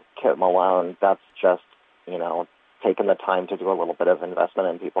 Kit Malone. That's just, taking the time to do a little bit of investment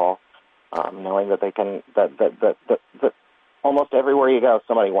in people, knowing that they can, that almost everywhere you go,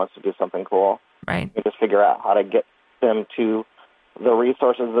 somebody wants to do something cool. Right. You just figure out how to get them to the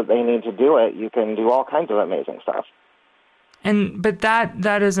resources that they need to do it. You can do all kinds of amazing stuff. But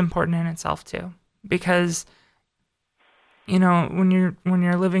that is important in itself too, because when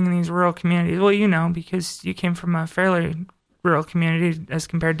you're living in these rural communities, well, because you came from a fairly rural community as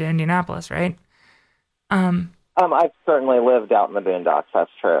compared to Indianapolis, right? I've certainly lived out in the boondocks. That's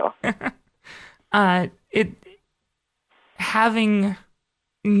true.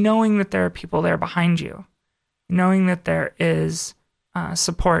 Knowing that there are people there behind you, knowing that there is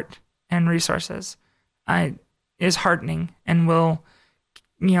support and resources, is heartening and will,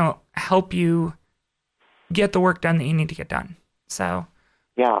 help you get the work done that you need to get done. So,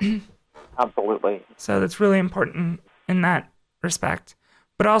 yeah, absolutely. So that's really important in that respect.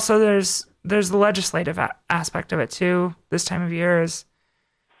 But also, there's the legislative aspect of it too. This time of year is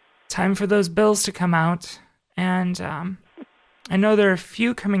time for those bills to come out, and I know there are a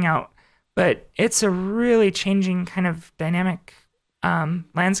few coming out, but it's a really changing kind of dynamic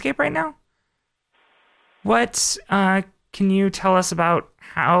landscape right now. What can you tell us about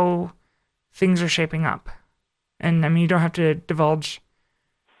how things are shaping up? And I mean, you don't have to divulge,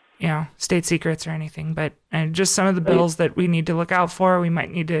 state secrets or anything, but just some of the bills that we need to look out for, we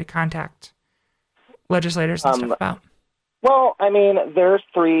might need to contact legislators and stuff about. Well, I mean, there's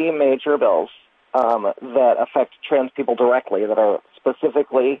 3 major bills that affect trans people directly that are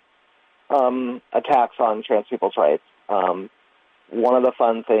specifically attacks on trans people's rights. One of the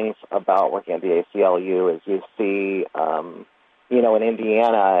fun things about working at the ACLU is you see, in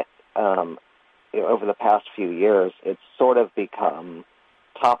Indiana, over the past few years, it's sort of become,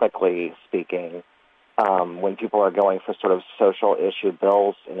 topically speaking, when people are going for sort of social issue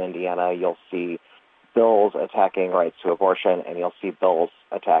bills in Indiana, you'll see bills attacking rights to abortion, and you'll see bills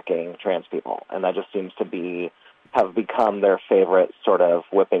attacking trans people. And that just seems to have become their favorite sort of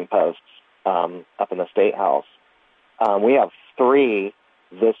whipping posts up in the State House. We have 3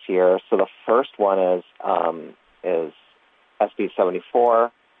 this year. So the first one is SB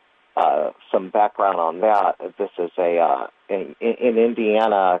 74. Some background on that. This is in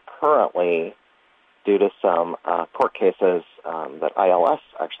Indiana currently, due to some court cases that ILS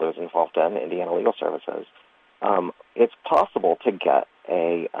actually was involved in, Indiana Legal Services. It's possible to get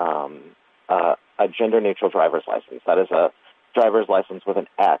a gender-neutral driver's license. That is a driver's license with an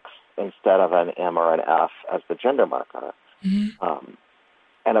X instead of an M or an F as the gender marker. Mm-hmm.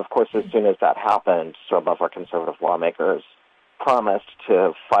 And of course, as soon as that happened, some of our conservative lawmakers promised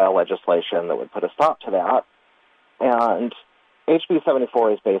to file legislation that would put a stop to that. And HB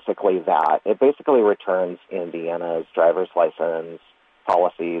 74 is basically that. It basically returns Indiana's driver's license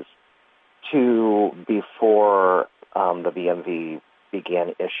policies to before the BMV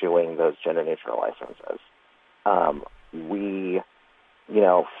began issuing those gender-neutral licenses.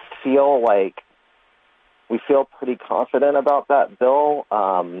 We feel pretty confident about that bill.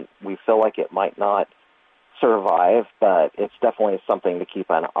 We feel like it might not survive, but it's definitely something to keep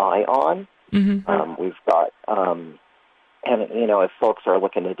an eye on. Mm-hmm. We've got, if folks are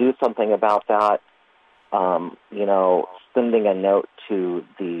looking to do something about that, sending a note to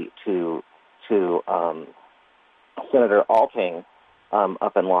Senator Alting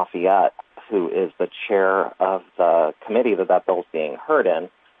up in Lafayette, who is the chair of the committee that bill's being heard in,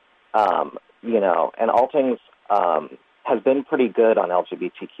 And Altings has been pretty good on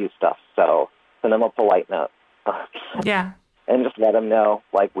LGBTQ stuff, so send them a polite note. Yeah. And just let them know,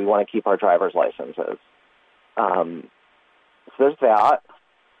 like, we want to keep our driver's licenses. So there's that.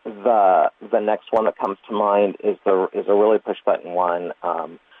 The next one that comes to mind is a really push-button one.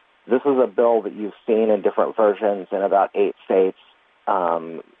 This is a bill that you've seen in different versions in about 8 states,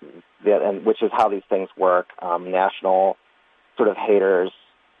 which is how these things work. National sort of haters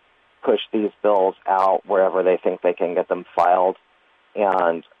push these bills out wherever they think they can get them filed.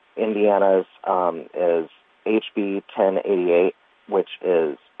 And Indiana's is HB 1088, which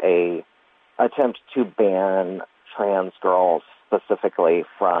is a attempt to ban trans girls specifically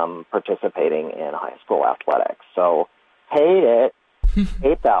from participating in high school athletics. So hate it.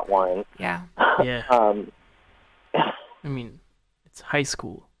 Hate that one. Yeah. Yeah. I mean, it's high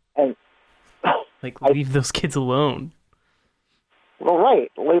school. And leave those kids alone. Well,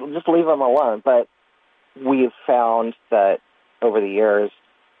 right. Just leave them alone. But we've found that over the years,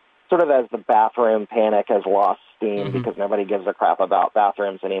 sort of as the bathroom panic has lost steam because nobody gives a crap about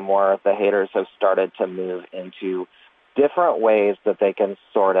bathrooms anymore, the haters have started to move into different ways that they can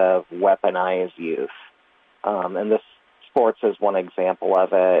sort of weaponize youth. And this sports is one example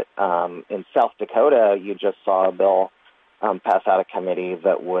of it. In South Dakota, you just saw a bill pass out of committee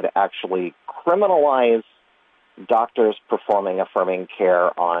that would actually criminalize doctors performing affirming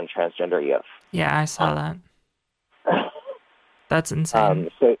care on transgender youth. Yeah, I saw that. That's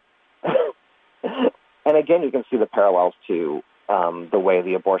insane. And again, you can see the parallels to the way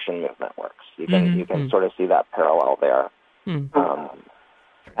the abortion movement works. You can sort of see that parallel there. And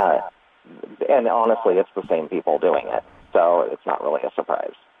honestly, it's the same people doing it, so it's not really a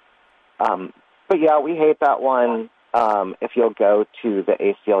surprise. But yeah, we hate that one. If you'll go to the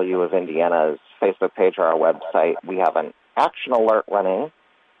ACLU of Indiana's Facebook page or our website, we have an action alert running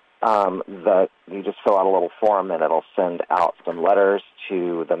that you just fill out a little form and it'll send out some letters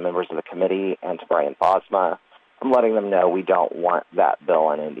to the members of the committee and to Brian Bosma. I'm letting them know we don't want that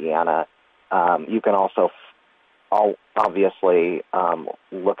bill in Indiana. You can also obviously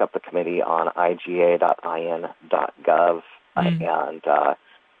look up the committee on iga.in.gov, and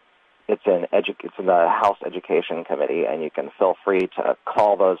it's in the House Education Committee, and you can feel free to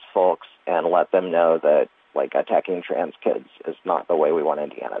call those folks and let them know that, like, attacking trans kids is not the way we want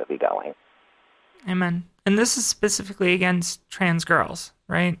Indiana to be going. Amen. And this is specifically against trans girls,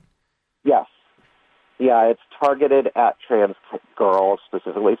 right? Yes. Yeah, it's targeted at trans girls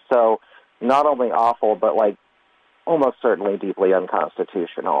specifically. So not only awful, but, like, almost certainly deeply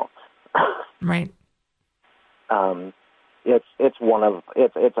unconstitutional. Right.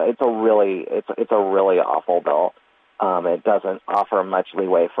 It's a really awful bill. It doesn't offer much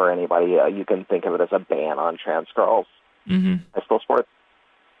leeway for anybody. You can think of it as a ban on trans girls in school sports.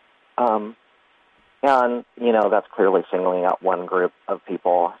 And, that's clearly singling out one group of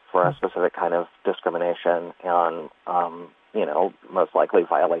people for a specific kind of discrimination and, most likely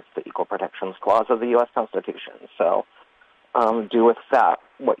violates the Equal Protections Clause of the U.S. Constitution. So do with that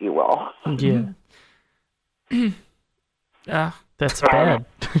what you will. Yeah. That's bad.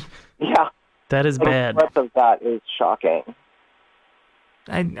 Yeah. That is bad. The rest of that is shocking.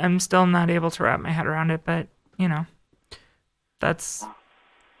 I'm still not able to wrap my head around it, but, that's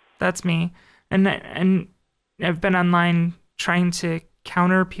me. And I've been online trying to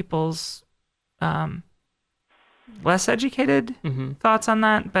counter people's less educated thoughts on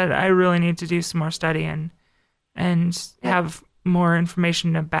that, but I really need to do some more study and have more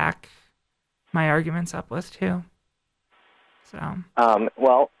information to back my arguments up with too. So.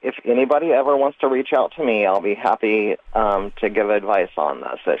 Well, if anybody ever wants to reach out to me, I'll be happy to give advice on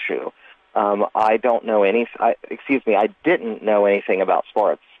this issue. I didn't know anything about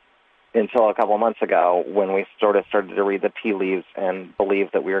sports until a couple months ago when we sort of started to read the tea leaves and believe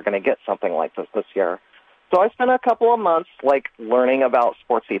that we were going to get something like this year. So I spent a couple of months, learning about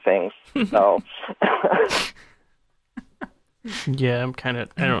sportsy things. So. Yeah,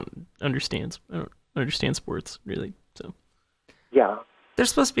 I don't understand sports, really, so. Yeah. They're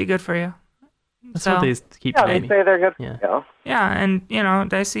supposed to be good for you. That's what they keep saying. They say they're good for you. Yeah, and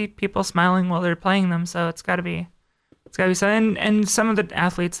I see people smiling while they're playing them, so it's got to be so. And some of the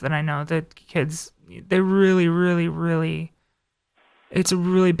athletes that I know, the kids, they really, really, really, it's a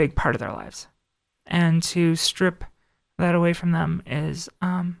really big part of their lives. And to strip that away from them is,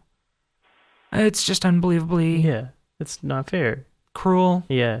 it's just unbelievably... Yeah, it's not fair. Cruel.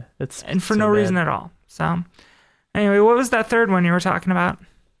 Yeah, and for no reason at all. So, anyway, what was that third one you were talking about?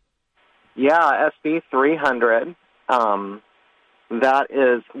 Yeah, SB 300. That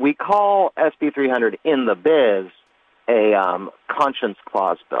is, we call SB 300 in the biz a conscience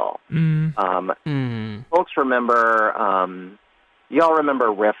clause bill. Folks remember, y'all remember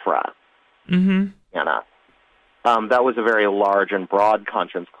RFRA? Mm-hmm. Anna. That was a very large and broad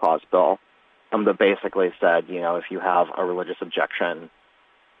conscience clause bill that basically said, if you have a religious objection,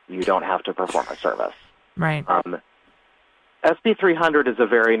 you don't have to perform a service. Right. SB 300 is a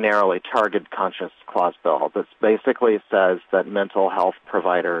very narrowly targeted conscience clause bill that basically says that mental health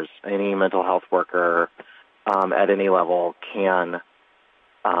providers, any mental health worker at any level can,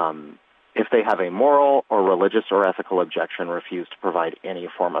 if they have a moral or religious or ethical objection, refuse to provide any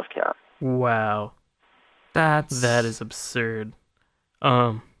form of care. Wow. That is absurd.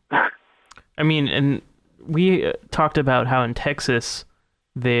 I mean, and we talked about how in Texas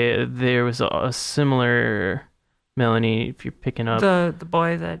there was a similar, Melanie, if you're picking up the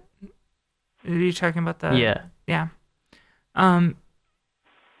boy that, are you talking about the? Yeah.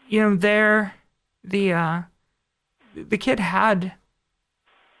 There, the kid had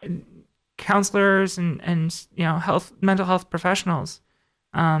counselors and mental health professionals.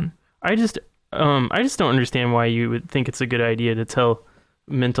 I just don't understand why you would think it's a good idea to tell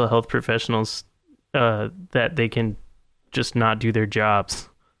mental health professionals that they can just not do their jobs.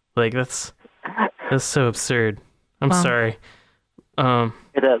 Like that's so absurd. I'm sorry.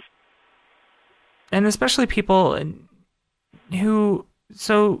 It is. And especially people who,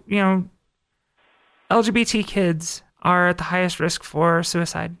 LGBT kids are at the highest risk for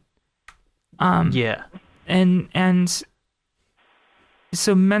suicide. Yeah. And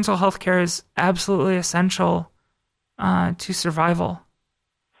so mental health care is absolutely essential to survival,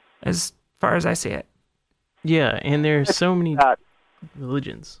 as far as I see it. Yeah, and there are so many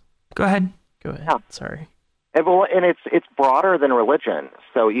religions. Go ahead. Yeah. Sorry. And it's broader than religion.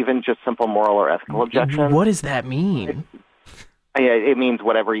 So even just simple moral or ethical objection. What does that mean? It means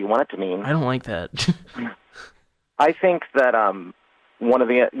whatever you want it to mean. I don't like that. I think that one of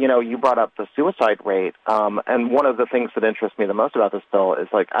the, you brought up the suicide rate, and one of the things that interests me the most about this bill is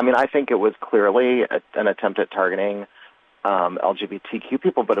I think it was clearly an attempt at targeting LGBTQ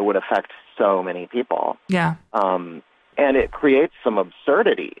people, but it would affect so many people. Yeah. And it creates some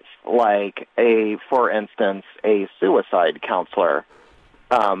absurdities, like for instance, a suicide counselor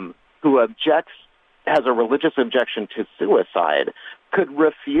who has a religious objection to suicide could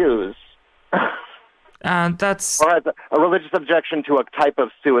refuse. That's or has a religious objection to a type of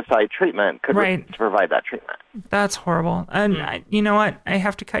suicide treatment could refuse to provide that treatment. That's horrible. And you know what? I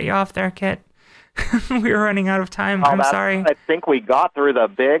have to cut you off there, Kit. We were running out of time. I'm sorry. I think we got through the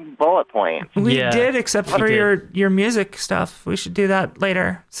big bullet point. We did, except for your music stuff. We should do that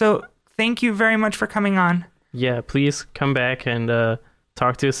later. So thank you very much for coming on. Yeah, please come back and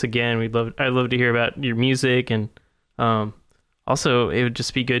talk to us again. I'd love to hear about your music, and also it would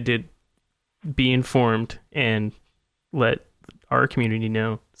just be good to be informed and let our community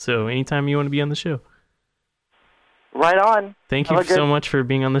know. So anytime you want to be on the show. Right on. Thank you so much for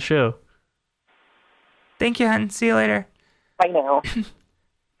being on the show. Thank you, hon. See you later. Bye now.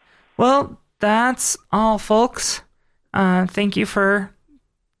 Well, that's all, folks. Thank you for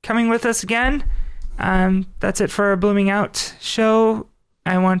coming with us again. That's it for our Blooming Out show.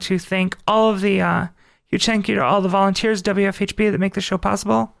 I want to thank all of the huge thank you to all the volunteers, WFHB, that make the show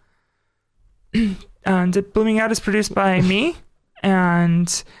possible. And Blooming Out is produced by me,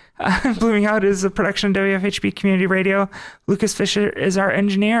 and Blooming Out is a production of WFHB Community Radio. Lucas Fisher is our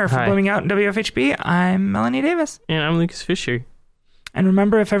engineer for Blooming Out and WFHB. I'm Melanie Davis. And I'm Lucas Fisher. And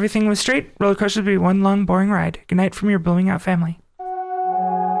remember, if everything was straight, roller coasters would be one long, boring ride. Good night from your Blooming Out family.